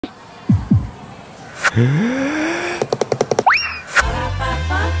Hey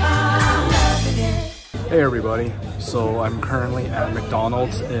everybody, so I'm currently at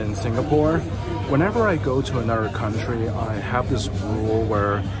McDonald's in Singapore. Whenever I go to another country, I have this rule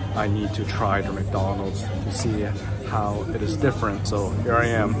where I need to try the McDonald's to see how it is different. So here I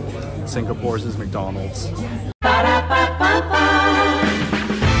am, Singapore's McDonald's.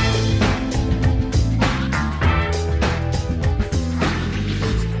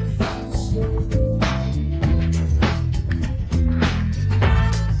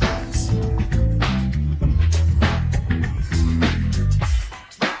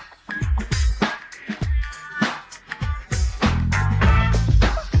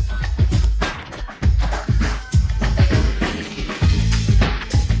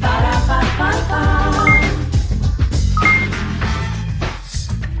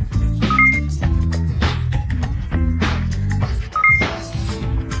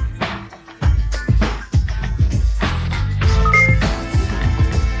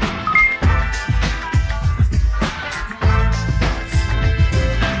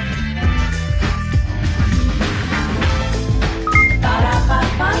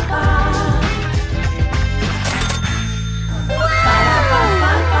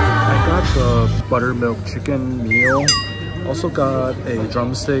 Buttermilk chicken meal, also got a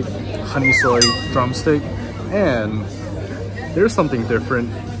drumstick, honey soy drumstick, and there's something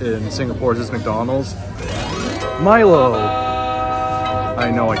different in Singapore's McDonald's, Milo.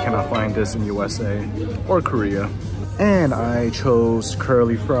 I know I cannot find this in USA or Korea. And I chose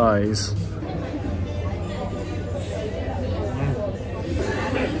curly fries.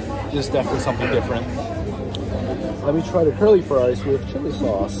 This is definitely something different. Let me try the curly fries with chili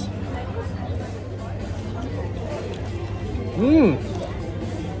sauce.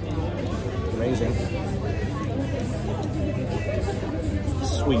 Amazing.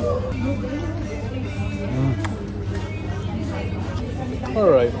 Sweet.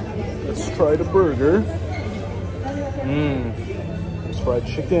 Alright, let's try the burger. There's fried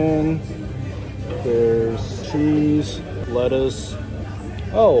chicken. There's cheese, lettuce.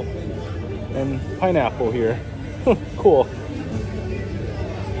 Oh, and pineapple here. Cool.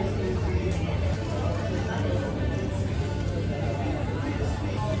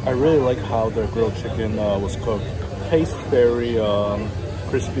 I really like how the grilled chicken was cooked. Tastes very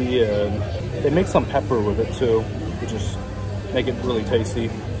crispy, and they make some pepper with it too, which is make it really tasty.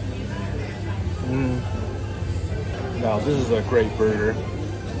 Now this is a great burger.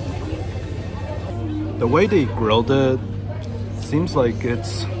 The way they grilled it seems like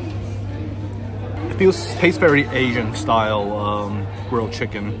tastes very Asian style grilled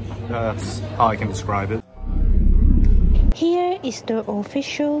chicken. That's how I can describe it. Here is the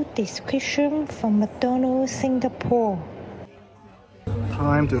official description from McDonald's Singapore.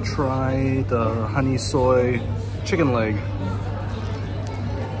 Time to try the honey soy chicken leg.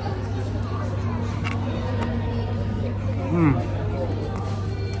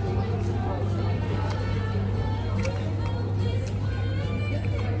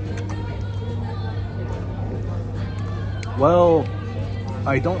 Well,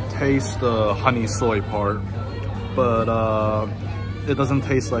 I don't taste the honey soy part, but it doesn't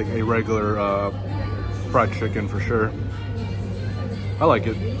taste like a regular fried chicken for sure. I like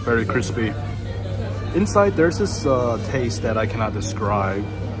it, very crispy. Inside there's this taste that I cannot describe.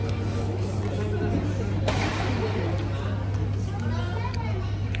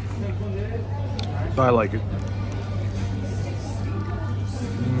 But I like it.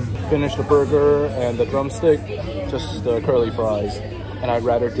 Finish the burger and the drumstick, just the curly fries. And I'd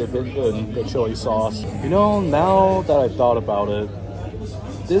rather dip it in the chili sauce. You know, now that I've thought about it,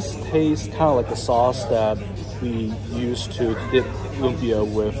 this tastes kind of like the sauce that we used to dip lumpia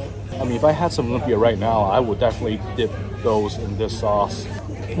with. I mean, if I had some lumpia right now, I would definitely dip those in this sauce.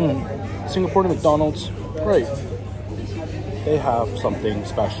 Singapore McDonald's, great. They have something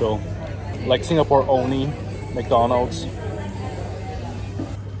special. Like Singapore only McDonald's.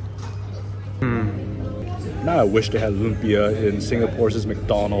 Now I wish they had lumpia in Singapore's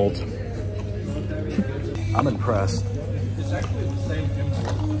McDonald's. I'm impressed.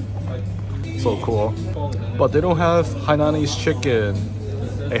 So cool. But they don't have Hainanese chicken.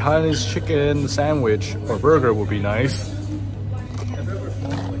 A Hainanese chicken sandwich or burger would be nice.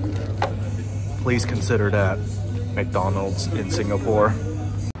 Please consider that, McDonald's in Singapore.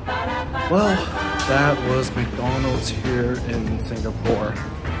 Well, that was McDonald's here in Singapore.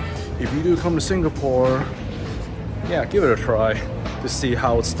 If you do come to Singapore, yeah, give it a try to see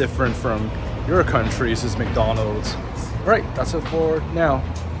how it's different from your country's McDonald's. Alright, that's it for now.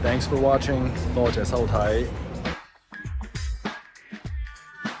 Thanks for watching. 多謝收睇.